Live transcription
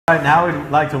Right now,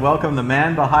 we'd like to welcome the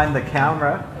man behind the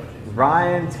camera,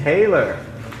 Ryan Taylor.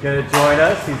 He's going to join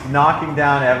us. He's knocking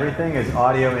down everything as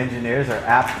audio engineers are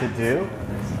apt to do.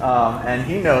 And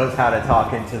he knows how to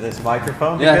talk into this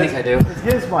microphone. Yeah, I think I do. It's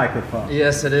his microphone.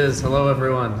 Yes, it is. Hello,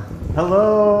 everyone.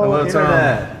 Hello, Hello,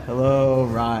 Internet. Tom. Hello,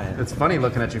 Ryan. It's funny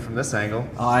looking at you from this angle.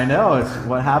 I know. It's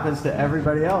what happens to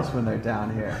everybody else when they're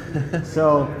down here.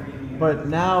 But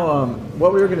now,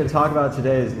 what we were going to talk about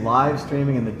today is live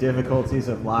streaming and the difficulties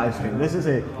of live streaming. This is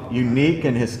a unique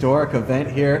and historic event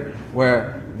here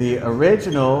where the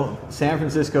original San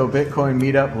Francisco Bitcoin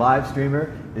Meetup live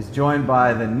streamer is joined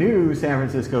by the new San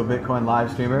Francisco Bitcoin live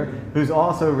streamer who's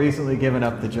also recently given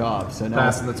up the job. So now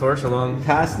passing the torch along.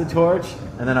 Passed the torch,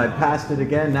 and then I passed it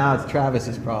again. Now it's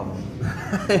Travis's problem.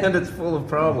 And it's full of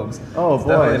problems. Oh it's boy,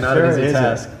 definitely not sure an easy is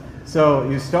task. So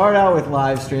you start out with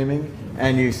live streaming,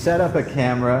 and you set up a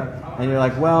camera, and you're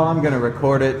like, well, I'm going to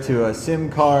record it to a SIM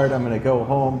card. I'm going to go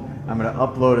home. I'm going to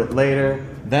upload it later.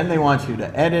 Then they want you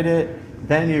to edit it.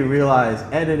 Then you realize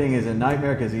editing is a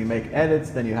nightmare because you make edits,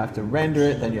 then you have to render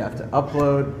it, then you have to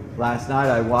upload. Last night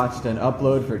I watched an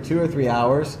upload for 2 or 3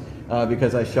 hours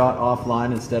because I shot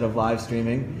offline instead of live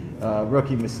streaming.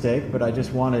 Rookie mistake, but I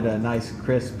just wanted a nice,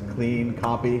 crisp, clean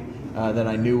copy that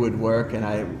I knew would work, and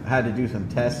I had to do some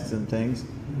tests and things.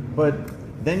 But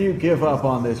then you give up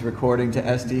on this recording to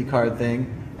SD card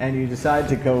thing, and you decide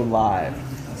to go live.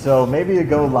 So maybe you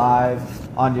go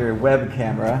live on your web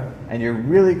camera, and you're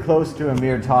really close to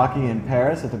Amir Taki in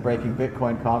Paris at the Breaking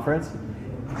Bitcoin conference,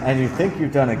 and you think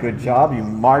you've done a good job. You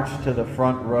march to the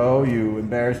front row, you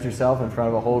embarrassed yourself in front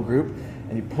of a whole group,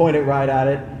 and you point it right at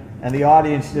it, and the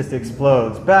audience just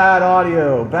explodes. Bad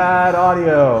audio, bad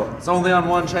audio. It's only on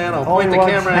one channel. Point the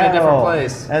camera in a different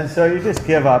place. And so you just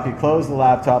give up, you close the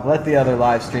laptop, let the other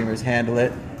live streamers handle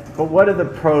it. But what do the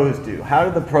pros do? How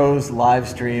do the pros live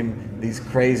stream these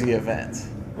crazy events?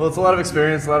 Well, it's a lot of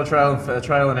experience, a lot of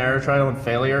trial and error, trial and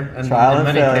failure, and in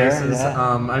many cases. Yeah.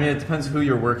 I mean, it depends who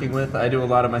you're working with. I do a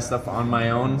lot of my stuff on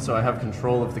my own, so I have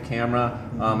control of the camera.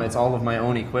 It's all of my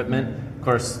own equipment. Of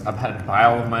course, I've had to buy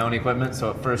all of my own equipment, so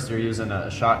at first you're using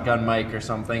a shotgun mic or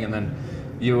something, and then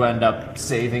you end up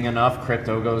saving enough,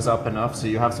 crypto goes up enough, so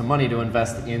you have some money to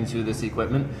invest into this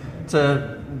equipment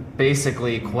to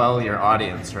basically quell your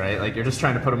audience, right? Like you're just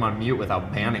trying to put them on mute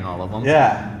without banning all of them.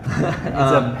 Yeah,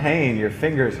 it's a pain. Your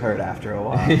fingers hurt after a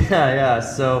while. Yeah.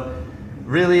 So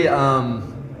really,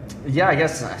 yeah, I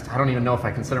guess I don't even know if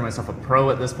I consider myself a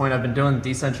pro at this point. I've been doing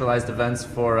decentralized events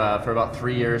for about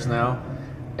 3 years now,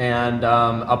 and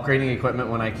upgrading equipment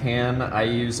when I can. I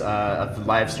use a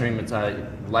live stream. It's a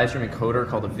live stream encoder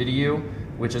called a video,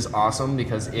 which is awesome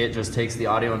because it just takes the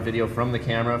audio and video from the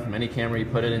camera, from any camera you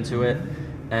put it into it,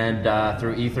 and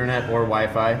through Ethernet or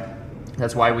Wi-Fi.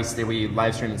 That's why we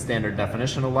live stream in standard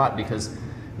definition a lot, because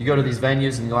you go to these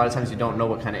venues and a lot of times you don't know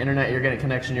what kind of internet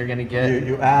connection you're going to get.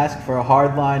 You ask for a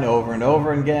hard line over and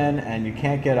over again, and you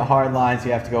can't get a hard line, so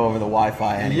you have to go over the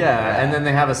Wi-Fi anyway. Yeah, and then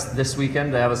they have us this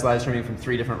weekend. They have us live streaming from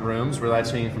 3 different rooms. We're live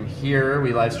streaming from here.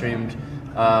 We live streamed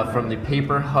from the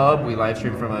paper hub. We live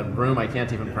streamed from a room I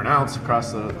can't even pronounce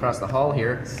across the hall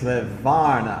here.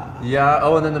 Slivarna. Yeah.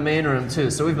 Oh, and then the main room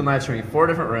too. So we've been live streaming 4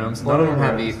 different rooms. None of them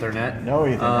have Ethernet. No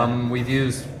Ethernet. We've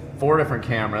used 4 different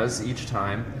cameras each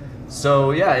time.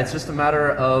 So yeah, it's just a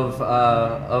matter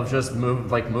of just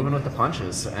moving with the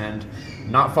punches and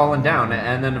not falling down.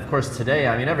 And then of course today,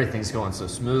 I mean, everything's going so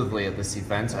smoothly at this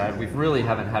event. We really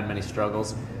haven't had many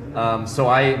struggles. So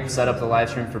I set up the live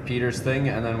stream for Peter's thing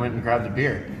and then went and grabbed a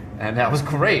beer. And that was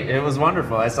great. It was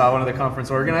wonderful. I saw one of the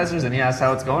conference organizers and he asked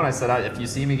how it's going. I said, if you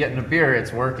see me getting a beer,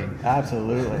 it's working.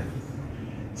 Absolutely.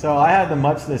 So I had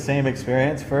much the same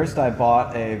experience. First, I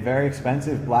bought a very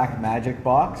expensive Black Magic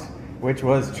box, which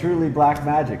was truly black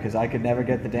magic because I could never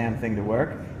get the damn thing to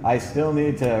work. I still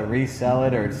need to resell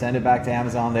it or send it back to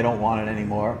Amazon. They don't want it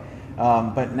anymore.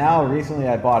 But now recently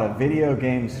I bought a video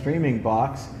game streaming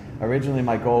box. Originally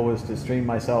my goal was to stream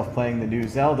myself playing the new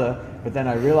Zelda, but then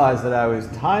I realized that I was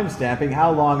time stamping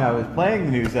how long I was playing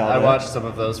the new Zelda. I watched some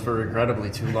of those for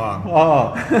regrettably too long.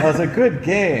 Oh, that was a good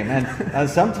game. And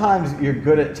sometimes you're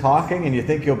good at talking and you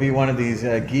think you'll be one of these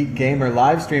geek gamer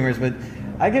live streamers, but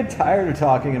I get tired of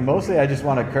talking, and mostly I just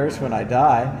want to curse when I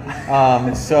die.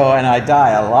 And I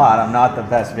die a lot. I'm not the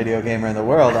best video gamer in the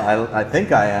world. I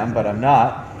think I am, but I'm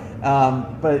not.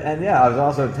 I was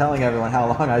also telling everyone how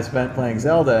long I spent playing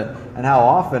Zelda and how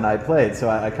often I played, so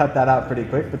I cut that out pretty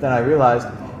quick, but then I realized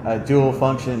dual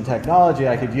function technology,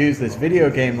 I could use this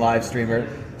video game live streamer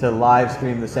to live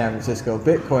stream the San Francisco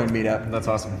Bitcoin meetup. That's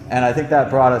awesome. And I think that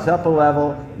brought us up a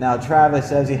level. Now Travis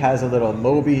says he has a little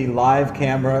Mobi live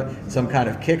camera, some kind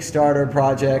of Kickstarter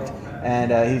project.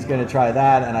 and he's going to try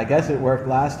that. And I guess it worked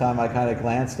last time. I kind of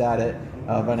glanced at it,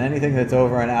 but anything that's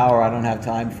over an hour, I don't have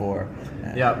time for.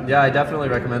 Yeah, I definitely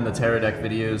recommend the Teradek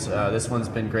videos. This one's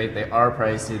been great. They are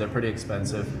pricey. They're pretty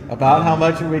expensive. About how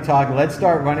much are we talking? Let's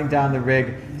start running down the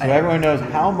rig so everyone knows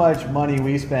how much money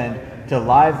we spend to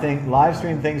live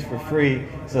stream things for free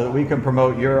so that we can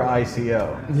promote your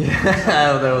ICO.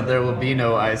 Yeah, there will be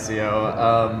no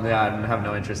ICO. Yeah, I have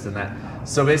no interest in that.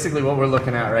 So basically what we're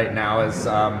looking at right now is,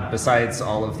 besides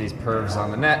all of these pervs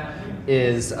on the net,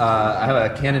 is I have a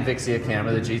Canon Vixia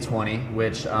camera, the G20,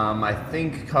 which I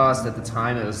think cost at the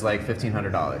time, it was like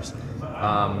 $1,500.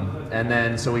 And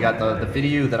then, so we got the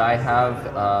video that I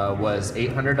have was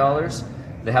 $800.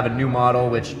 They have a new model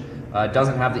which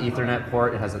doesn't have the Ethernet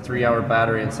port. It has a 3-hour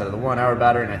battery instead of the 1-hour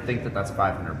battery, and I think that's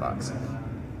 $500.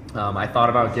 I thought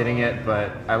about getting it,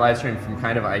 but I live stream from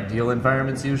kind of ideal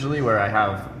environments usually where I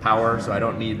have power, so I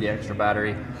don't need the extra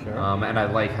battery, and I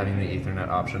like having the Ethernet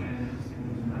option.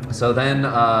 So then,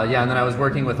 yeah, and then I was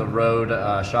working with a Rode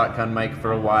shotgun mic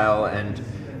for a while, and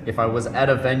if I was at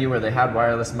a venue where they had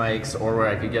wireless mics or where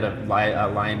I could get a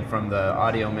line from the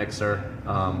audio mixer,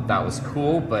 that was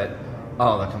cool, but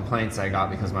the complaints I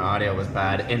got because my audio was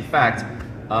bad. In fact,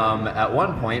 at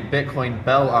one point, Bitcoin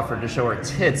Belle offered to show her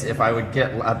tits if I would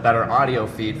get a better audio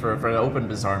feed for an Open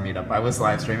Bazaar meetup. I was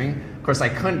live streaming. Of course, I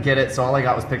couldn't get it, so all I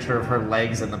got was a picture of her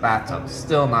legs in the bathtub.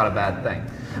 Still not a bad thing.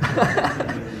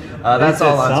 That's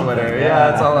all on Twitter.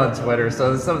 Yeah, it's all on Twitter.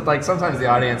 So sometimes the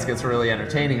audience gets really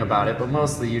entertaining about it, but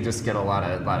mostly you just get a lot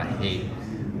of hate.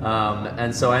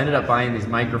 And so I ended up buying these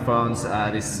microphones,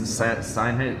 these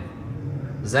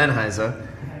Sennheiser,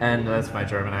 and that's my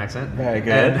German accent. Very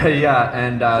good.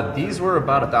 And these were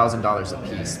about $1,000 a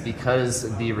piece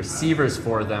because the receivers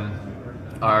for them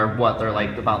are they're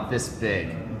like about this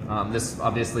big. This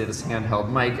handheld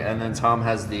mic, and then Tom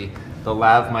has the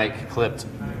lav mic clipped.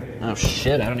 Oh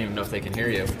shit, I don't even know if they can hear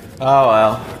you. Oh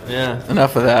well. Yeah.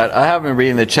 Enough of that. I haven't been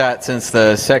reading the chat since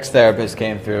the sex therapist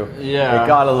came through. Yeah. It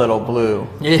got a little blue.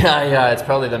 Yeah, it's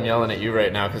probably them yelling at you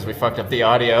right now because we fucked up the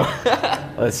audio.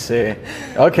 Let's see.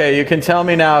 Okay, you can tell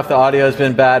me now if the audio's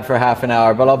been bad for half an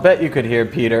hour, but I'll bet you could hear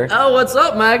Peter. Oh, what's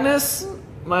up, Magnus?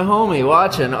 My homie,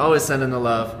 watching, always sending the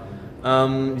love. I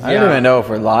don't even know if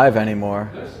we're live anymore.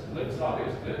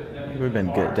 We've been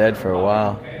dead for a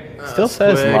while. Still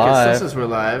says live. It still says we're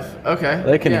live. Okay.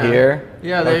 They can hear.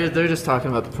 Yeah, they're just talking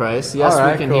about the price. Yes,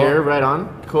 we can hear. Right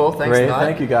on. Cool. Thanks. Great.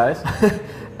 Thank you guys.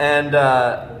 And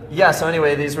yeah. So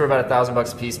anyway, these were about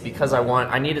 $1,000 a piece because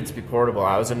I needed to be portable.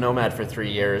 I was a nomad for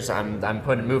 3 years. I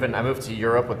moved to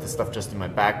Europe with the stuff just in my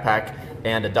backpack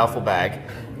and a duffel bag,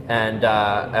 and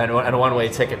a one-way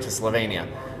ticket to Slovenia.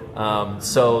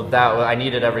 So that I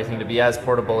needed everything to be as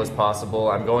portable as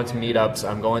possible. I'm going to meetups,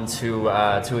 I'm going to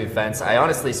events. I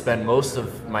honestly spend most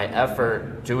of my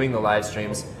effort doing the live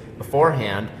streams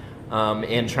beforehand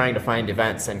in trying to find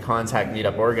events and contact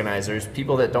meetup organizers,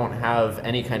 people that don't have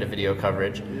any kind of video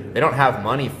coverage. They don't have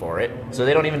money for it, so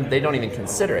they don't even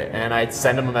consider it. And I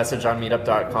send them a message on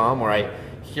meetup.com where I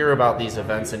hear about these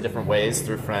events in different ways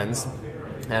through friends,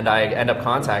 and I end up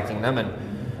contacting them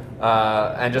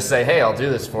and just say, hey, I'll do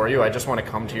this for you. I just want to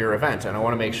come to your event, and I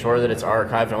want to make sure that it's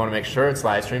archived. I want to make sure it's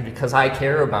live streamed because I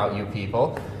care about you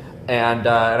people, and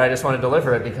I just want to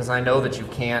deliver it because I know that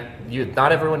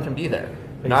not everyone can be there.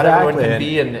 Exactly. Not everyone can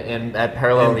be at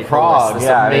Parallel Prague, this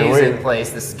amazing place,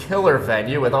 this killer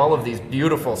venue with all of these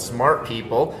beautiful, smart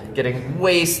people getting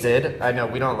wasted. I know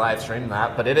we don't live stream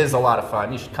that, but it is a lot of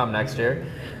fun. You should come next year.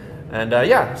 And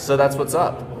yeah, so that's what's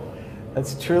up.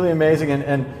 That's truly amazing,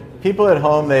 and people at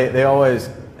home, they always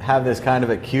have this kind of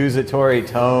accusatory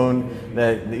tone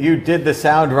that you did the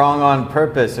sound wrong on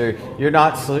purpose, or you're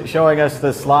not showing us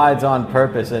the slides on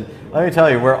purpose. And let me tell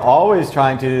you, we're always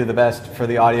trying to do the best for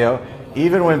the audio,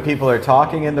 even when people are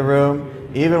talking in the room,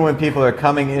 even when people are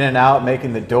coming in and out,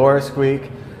 making the door squeak,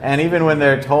 and even when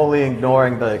they're totally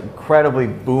ignoring the incredibly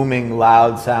booming,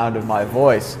 loud sound of my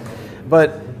voice.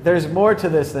 But there's more to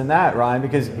this than that, Ryan,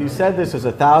 because you said this was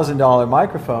a $1,000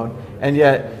 microphone, and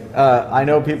yet I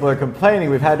know people are complaining.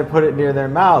 We've had to put it near their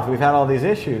mouth. We've had all these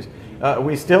issues.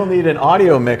 We still need an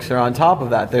audio mixer on top of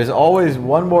that. There's always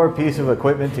one more piece of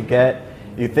equipment to get.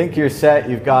 You think you're set.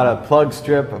 You've got a plug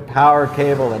strip, a power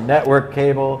cable, a network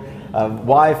cable, a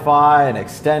Wi-Fi, an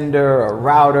extender, a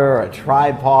router, a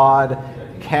tripod,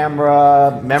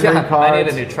 camera, memory cards. I need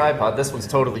a new tripod. This one's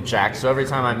totally jacked, so every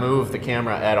time I move the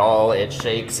camera at all, it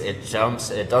shakes, it jumps,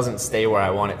 it doesn't stay where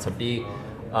I want it to be.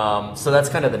 So that's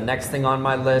kind of the next thing on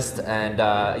my list. And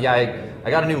yeah, I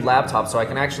got a new laptop, so I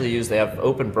can actually use, they have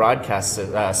Open Broadcast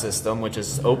System, which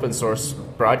is open source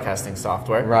broadcasting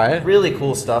software. Right. Really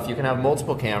cool stuff. You can have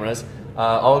multiple cameras.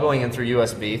 all going in through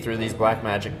USB through these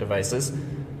Blackmagic devices.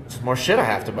 Just more shit I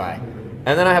have to buy.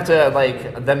 And then I have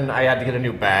to then I had to get a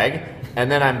new bag. And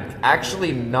then I'm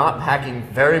actually not packing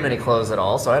very many clothes at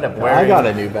all, so I end up wearing... I got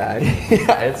a new bag.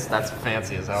 That's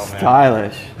fancy as hell, man.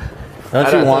 Stylish.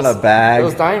 Don't you want a bag?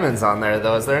 Those diamonds on there,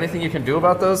 though, is there anything you can do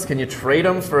about those? Can you trade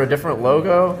them for a different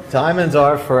logo? Diamonds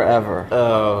are forever.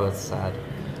 Oh, that's sad.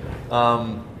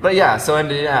 But yeah, so I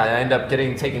end up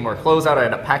taking more clothes out. I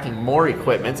end up packing more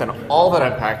equipment, and all that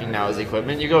I'm packing now is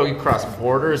equipment. You cross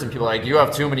borders, and people are like, you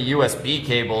have too many USB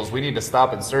cables. We need to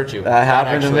stop and search you. That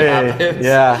happened to me. Happens.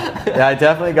 Yeah, I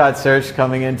definitely got searched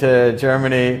coming into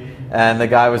Germany, and the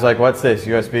guy was like, "What's this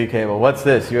USB cable? What's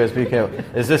this USB cable?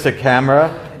 Is this a camera?"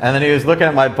 And then he was looking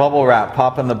at my bubble wrap,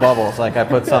 popping the bubbles like I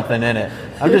put something in it.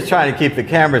 I'm just trying to keep the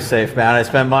camera safe, man. I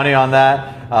spent money on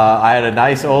that. I had a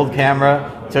nice old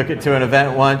camera. Took it to an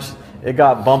event once. It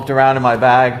got bumped around in my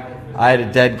bag. I had a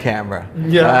dead camera.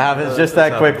 Yeah, it happens just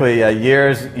that quickly.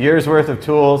 Years worth of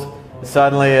tools.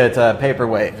 Suddenly, it's a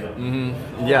paperweight.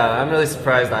 Mm-hmm. Yeah, I'm really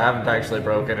surprised. I haven't actually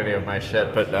broken any of my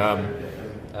shit, but I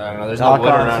don't know. There's no wood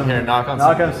around here. Knock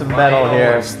on some metal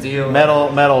here. Steel. Metal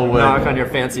wood. Knock on your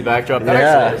fancy backdrop. That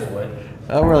actually is wood.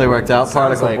 That really worked out.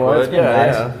 Particle like board. Wood.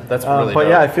 Yeah, that's really. But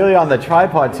dope. yeah, I feel you on the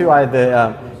tripod too. I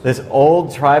had this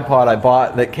old tripod I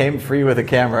bought that came free with a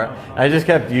camera. I just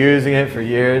kept using it for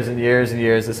years and years and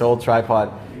years, this old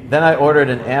tripod. Then I ordered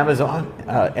an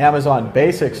Amazon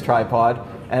Basics tripod,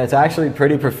 and it's actually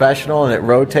pretty professional, and it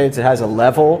rotates, it has a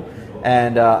level,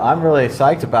 and I'm really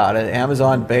psyched about it.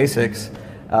 Amazon Basics,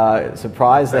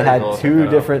 surprised they had two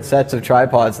different sets of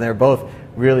tripods, and they're both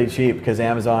really cheap because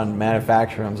Amazon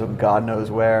manufactures them God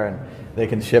knows where, and they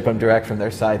can ship them direct from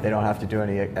their site. They don't have to do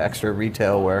any extra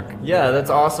retail work. Yeah, that's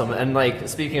awesome. And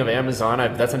speaking of Amazon,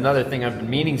 that's another thing I've been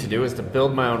meaning to do is to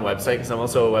build my own website because I'm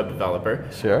also a web developer.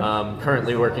 Sure.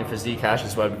 Currently working for Zcash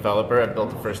as a web developer. I've built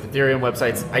the first Ethereum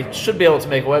websites. I should be able to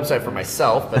make a website for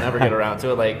myself, but never get around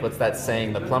to it. What's that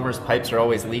saying? The plumber's pipes are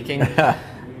always leaking.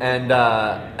 And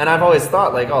I've always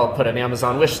thought I'll put an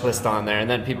Amazon wish list on there, and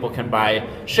then people can buy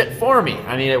shit for me.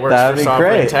 I mean, it works for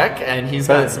software tech, and he's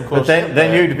got some cool shit. But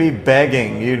then you'd be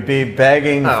begging. You'd be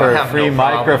begging for free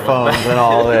microphones and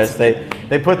all this.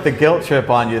 They put the guilt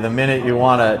trip on you the minute you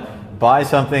want to buy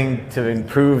something to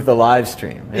improve the live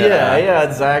stream. Yeah,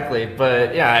 exactly.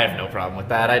 But yeah, I have no problem with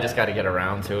that. I just got to get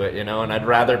around to it, and I'd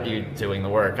rather be doing the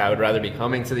work. I would rather be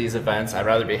coming to these events. I'd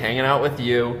rather be hanging out with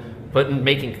you,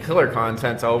 making killer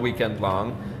content all weekend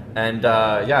long, and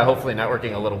hopefully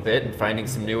networking a little bit and finding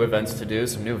some new events to do,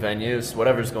 some new venues,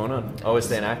 whatever's going on. Always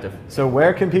staying active. So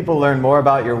where can people learn more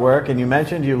about your work? And you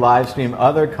mentioned you live stream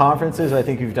other conferences. I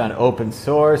think you've done open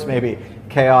source, maybe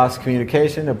Chaos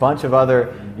Communication, a bunch of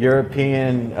other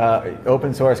European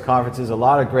open source conferences, a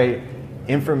lot of great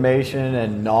information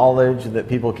and knowledge that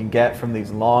people can get from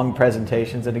these long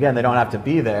presentations. And again, they don't have to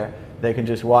be there. They can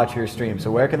just watch your stream. So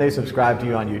where can they subscribe to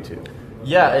you on YouTube?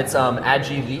 Yeah, it's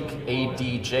Adjy Leak,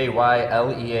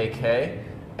 ADJYLEAK.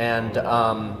 And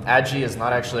Adjy is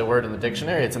not actually a word in the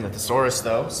dictionary. It's in the thesaurus,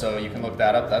 though, so you can look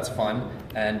that up. That's fun.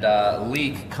 And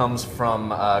Leak comes from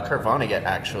Kurt Vonnegut,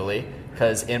 actually,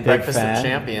 because in Breakfast of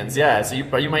Champions, so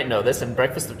you might know this, in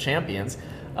Breakfast of Champions,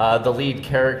 the lead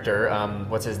character,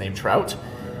 what's his name, Trout?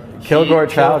 Kilgore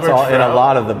Trout's in a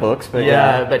lot of the books, but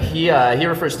but he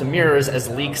refers to mirrors as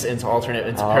leaks into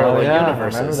parallel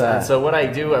universes. And so what I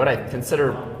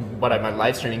consider my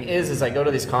live streaming is I go to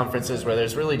these conferences where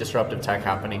there's really disruptive tech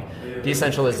happening,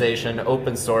 decentralization,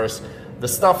 open source, the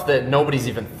stuff that nobody's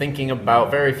even thinking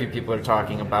about. Very few people are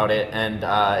talking about it, and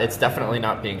it's definitely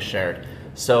not being shared.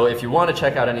 So if you want to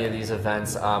check out any of these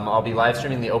events, I'll be live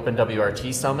streaming the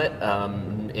OpenWRT Summit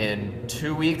in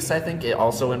 2 weeks, I think,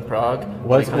 also in Prague.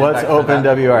 What's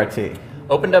OpenWRT?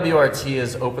 OpenWRT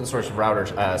is open source router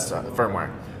firmware.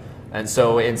 And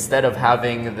so instead of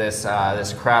having this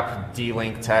crap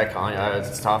D-Link tech on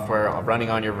software running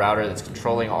on your router that's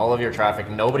controlling all of your traffic,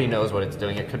 nobody knows what it's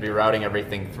doing. It could be routing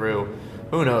everything through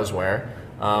who knows where.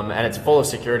 And it's full of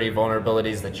security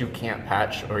vulnerabilities that you can't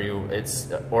patch, or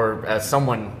as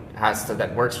someone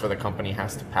that works for the company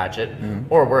has to patch it,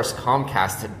 or worse,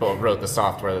 Comcast wrote the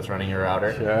software that's running your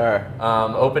router. Sure.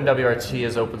 OpenWRT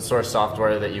is open source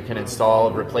software that you can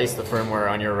install, replace the firmware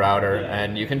on your router,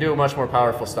 and you can do much more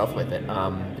powerful stuff with it.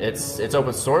 It's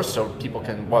open source, so people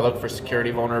can look for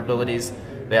security vulnerabilities.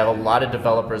 They have a lot of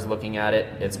developers looking at it.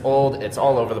 It's old. It's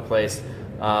all over the place.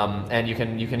 And you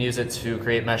can use it to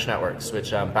create mesh networks, which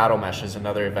Battle Mesh is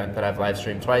another event that I've live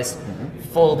streamed twice.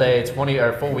 Full day,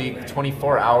 full week,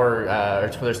 24 hour.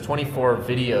 There's 24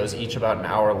 videos, each about an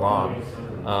hour long.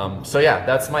 So yeah,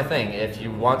 that's my thing. If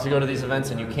you want to go to these events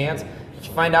and you can't,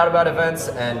 find out about events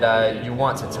and you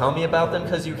want to tell me about them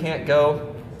because you can't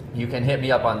go, you can hit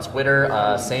me up on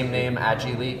Twitter, same name,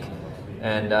 Adjy Leak.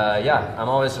 And yeah, I'm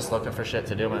always just looking for shit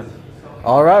to do, man.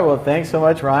 All right, well, thanks so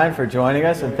much, Ryan, for joining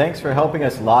us, and thanks for helping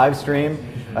us live stream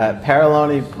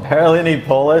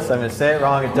Paralinipolis. I'm going to say it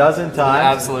wrong a dozen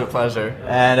times. Absolute pleasure.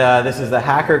 And this is the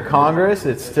Hacker Congress.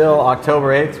 It's still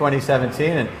October 8th,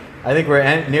 2017, and I think we're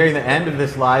nearing the end of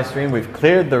this live stream. We've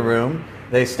cleared the room.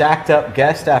 They stacked up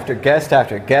guest after guest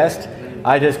after guest.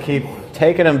 I just keep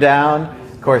taking them down.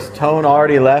 Of course, Tone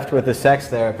already left with the sex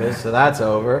therapist, so that's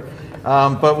over.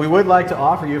 But we would like to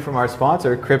offer you from our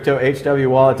sponsor,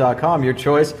 CryptoHWWallet.com, your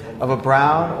choice of a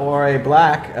brown or a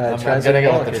black I'm going to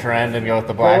go with the trend and go with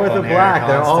the black. Go with the black.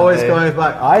 They're always going with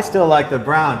black. I still like the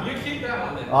brown. You keep that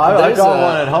one then. I've got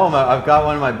one at home. I've got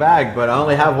one in my bag, but I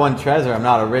only have one Trezor. I'm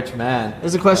not a rich man.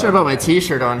 There's a question about my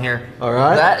t-shirt on here. All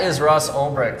right. That is Ross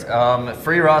Ulbricht,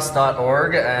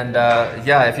 freeross.org. And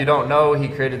yeah, if you don't know, he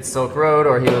created Silk Road,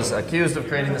 or he was accused of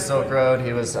creating the Silk Road.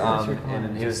 He was,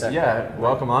 yeah,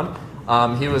 welcome on.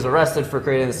 He was arrested for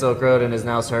creating the Silk Road and is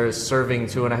now serving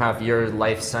 2.5-year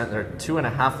life sentence, or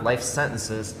 2.5 life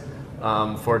sentences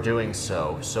for doing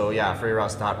so. So yeah,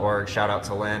 freeross.org. Shout out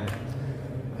to Lynn.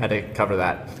 Had to cover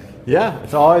that. Yeah,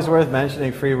 it's always worth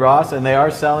mentioning Free Ross, and they are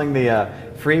selling the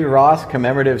Free Ross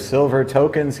commemorative silver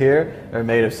tokens here. They're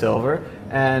made of silver,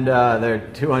 and they're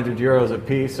 200 euros a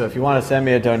piece. So if you want to send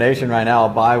me a donation right now, I'll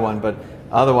buy one. But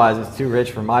otherwise, it's too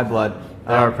rich for my blood.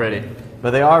 They are pretty.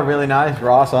 But they are really nice.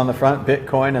 Ross on the front,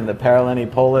 Bitcoin, and the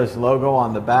Paralinipolis logo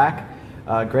on the back.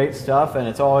 Great stuff, and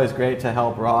it's always great to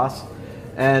help Ross.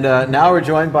 And now we're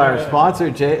joined by our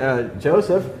sponsor,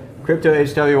 Joseph,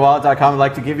 CryptoHWWallet.com. I'd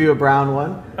like to give you a brown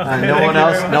one.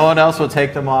 No one else will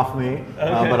take them off me.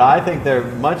 But I think they're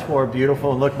much more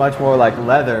beautiful and look much more like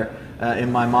leather.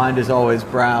 In my mind is always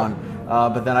brown.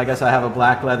 But then I guess I have a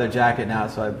black leather jacket now,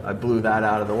 so I blew that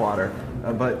out of the water.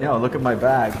 But you know, look at my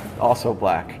bag, also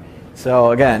black.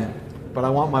 So again, but I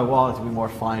want my wallet to be more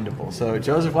findable. So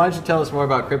Joseph, why don't you tell us more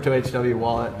about CryptoHW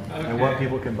Wallet and what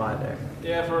people can buy there?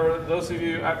 Yeah, for those of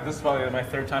you, this is probably my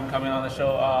third time coming on the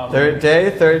show. Third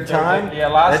time? Yeah,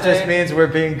 last day. That just means we're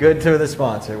being good to the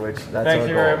sponsor, which that's our goal. Thank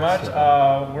you very much.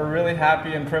 So. We're really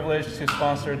happy and privileged to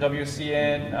sponsor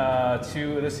WCN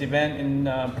to this event in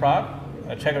Prague,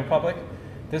 Czech Republic.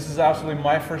 This is absolutely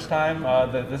my first time.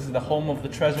 This is the home of the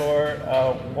Trezor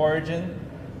origin.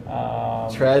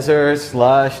 Trezor,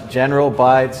 Slush, General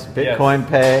Bytes, Bitcoin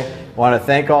Pay. Want to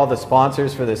thank all the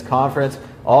sponsors for this conference.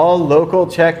 All local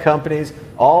Czech companies,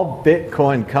 all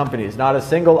Bitcoin companies. Not a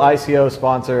single ICO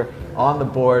sponsor on the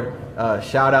board.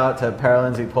 Shout out to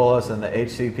Paralinipolis and the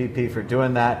HCPP for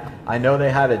doing that. I know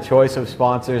they had a choice of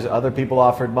sponsors. Other people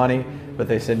offered money, but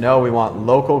they said, no, we want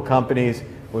local companies.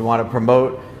 We want to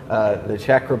promote the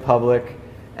Czech Republic,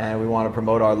 and we want to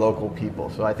promote our local people.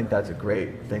 So I think that's a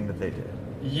great thing that they did.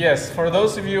 Yes, for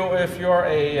those of you, if you're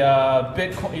a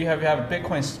Bitcoin, you have a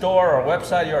Bitcoin store or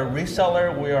website, you're a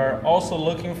reseller. We are also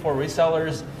looking for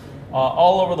resellers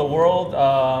all over the world,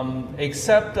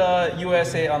 except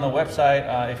USA on the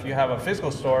website. If you have a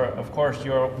physical store, of course,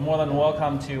 you're more than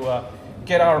welcome to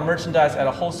get our merchandise at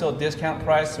a wholesale discount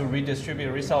price to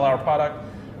redistribute, resell our product.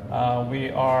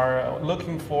 We are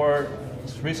looking for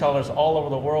resellers all over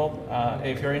the world.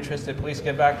 If you're interested, please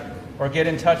get back or get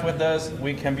in touch with us.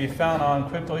 We can be found on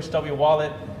CryptoHW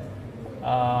Wallet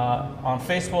on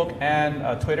Facebook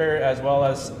and Twitter, as well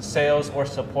as sales or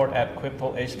support at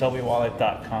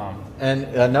CryptoHWWallet.com. And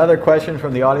another question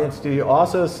from the audience, do you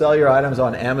also sell your items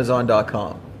on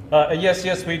Amazon.com?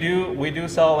 Yes, we do. We do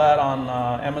sell that on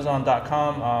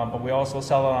Amazon.com, but we also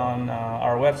sell it on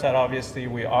our website. Obviously,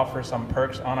 we offer some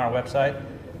perks on our website.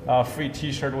 Free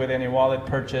t-shirt with any wallet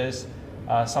purchase.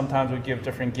 Sometimes we give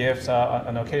different gifts,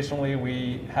 and occasionally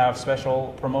we have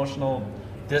special promotional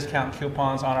discount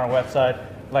coupons on our website.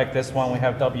 Like this one, we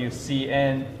have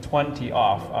WCN 20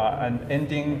 off, and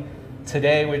ending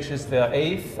today, which is the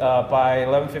 8th, by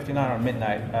 11:59 or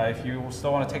midnight. If you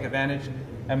still want to take advantage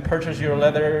and purchase your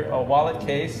leather wallet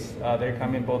case, they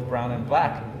come in both brown and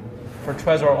black for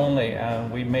Trezor only.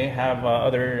 We may have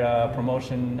other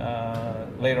promotion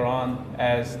later on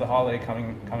as the holiday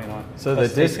coming on. So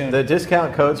the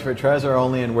discount codes for Trezor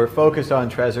only, and we're focused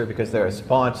on Trezor because they're a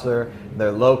sponsor,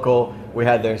 they're local. We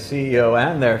had their CEO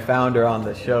and their founder on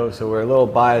the show, so we're a little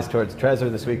biased towards Trezor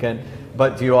this weekend.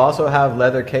 But do you also have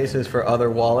leather cases for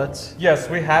other wallets? Yes,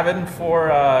 we have them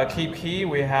for Keep Key.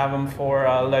 We have them for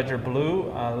Ledger Blue.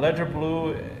 Ledger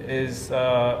Blue is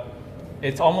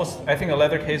it's almost, I think a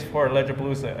leather case for Ledger Blue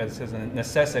is a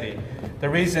necessity. The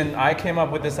reason I came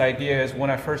up with this idea is when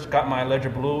I first got my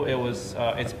Ledger Blue,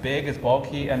 it's big, it's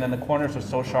bulky, and then the corners are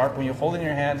so sharp. When you hold it in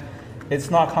your hands, It's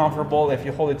not comfortable. If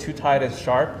you hold it too tight, it's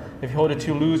sharp. If you hold it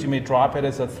too loose, you may drop it.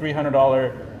 It's a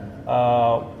 $300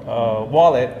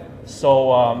 wallet.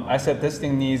 So I said this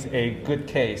thing needs a good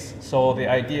case. So the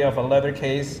idea of a leather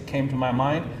case came to my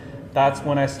mind. That's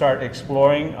when I started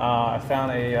exploring. I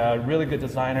found a really good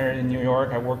designer in New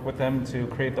York. I worked with them to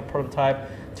create the prototype.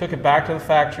 Took it back to the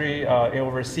factory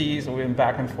overseas. We went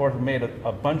back and forth. We made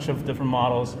a bunch of different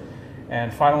models.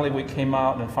 And finally we came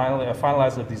out and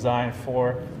finalized the design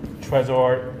for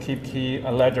Trezor, Keep Key,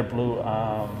 Ledger Blue.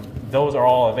 Those are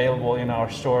all available in our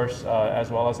stores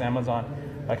as well as Amazon.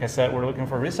 Like I said, we're looking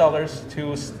for resellers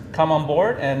to come on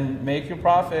board and make you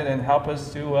profit and help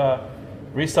us to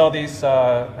resell these,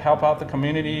 help out the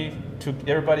community, to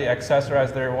everybody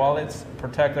accessorize their wallets,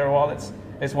 protect their wallets.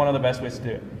 It's one of the best ways to do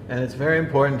it. And it's very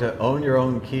important to own your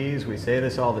own keys. We say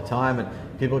this all the time, and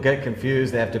people get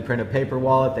confused. They have to print a paper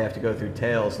wallet. They have to go through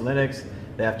Tails Linux.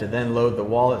 They have to then load the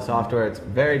wallet software. It's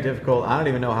very difficult. I don't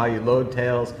even know how you load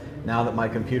Tails now that my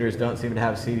computers don't seem to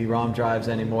have CD-ROM drives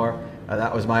anymore.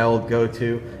 That was my old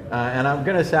go-to. And I'm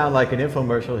going to sound like an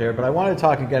infomercial here, but I want to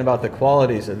talk again about the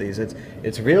qualities of these.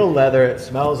 It's real leather. It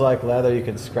smells like leather. You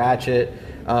can scratch it.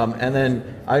 And then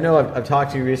I know I've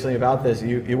talked to you recently about this.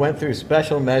 You went through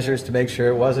special measures to make sure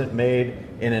it wasn't made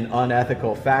in an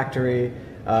unethical factory.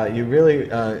 You really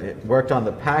worked on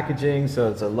the packaging, so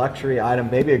it's a luxury item,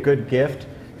 maybe a good gift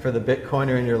for the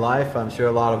Bitcoiner in your life. I'm sure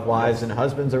a lot of wives and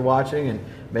husbands are watching, and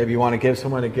maybe you want to give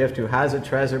someone a gift who has a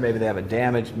Trezor. Maybe they have a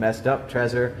damaged, messed up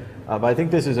Trezor. But I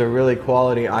think this is a really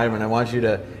quality item, and I want you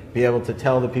to be able to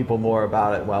tell the people more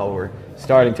about it while we're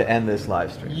starting to end this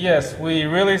live stream. Yes, we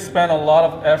really spent a lot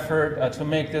of effort to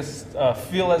make this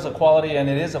feel as a quality, and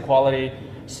it is a quality,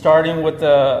 starting with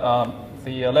the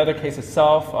leather case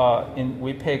itself.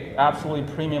 We pick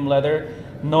absolutely premium leather.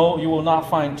 No, you will not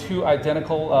find two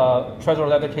identical Trezor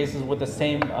leather cases with the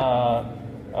same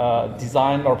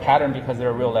design or pattern because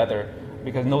they're real leather,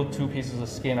 because no two pieces of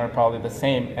skin are probably the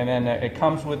same. And then it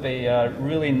comes with a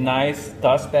really nice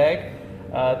dust bag.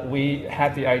 We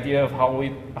had the idea of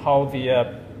how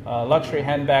the luxury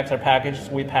handbags are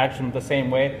packaged. We package them the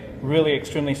same way, really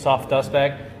extremely soft dust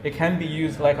bag. It can be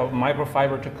used like a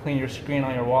microfiber to clean your screen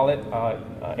on your wallet.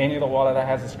 Any of the wallet that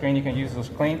has a screen, you can use this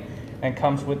clean, and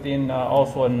comes within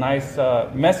also a nice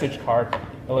message card.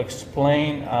 It'll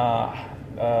explain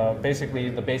basically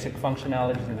the basic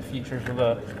functionalities and the features of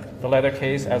the leather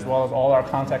case, as well as all our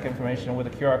contact information with a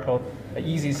QR code. An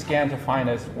easy scan to find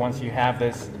us once you have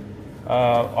this.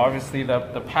 Obviously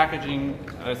the packaging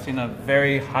is in a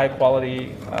very high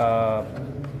quality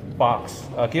box,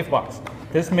 gift box.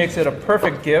 This makes it a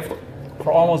perfect gift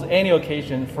for almost any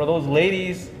occasion. For those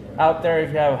ladies out there,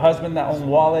 if you have a husband that owns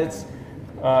wallets,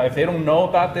 if they don't know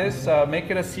about this, make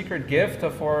it a secret gift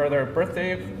for their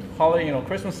birthday, holiday,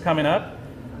 Christmas is coming up.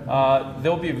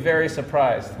 They'll be very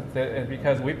surprised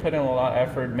because we put in a lot of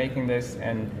effort making this,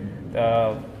 and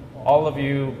all of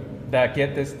you that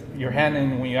get this, your hand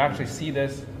in, when you actually see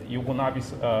this, you will not be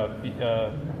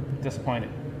disappointed.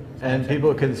 And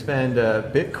people can spend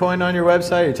Bitcoin on your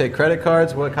website, you take credit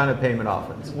cards. What kind of payment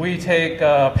options? We take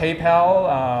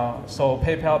PayPal, so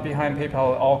PayPal, behind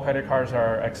PayPal, all credit cards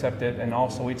are accepted, and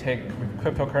also we take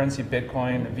cryptocurrency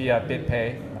Bitcoin via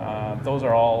BitPay. Those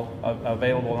are all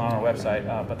available on our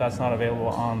website, but that's not available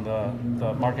on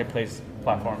the marketplace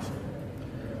platforms.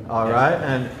 All right,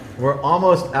 and we're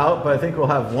almost out, but I think we'll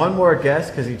have one more guest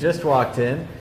because he just walked in.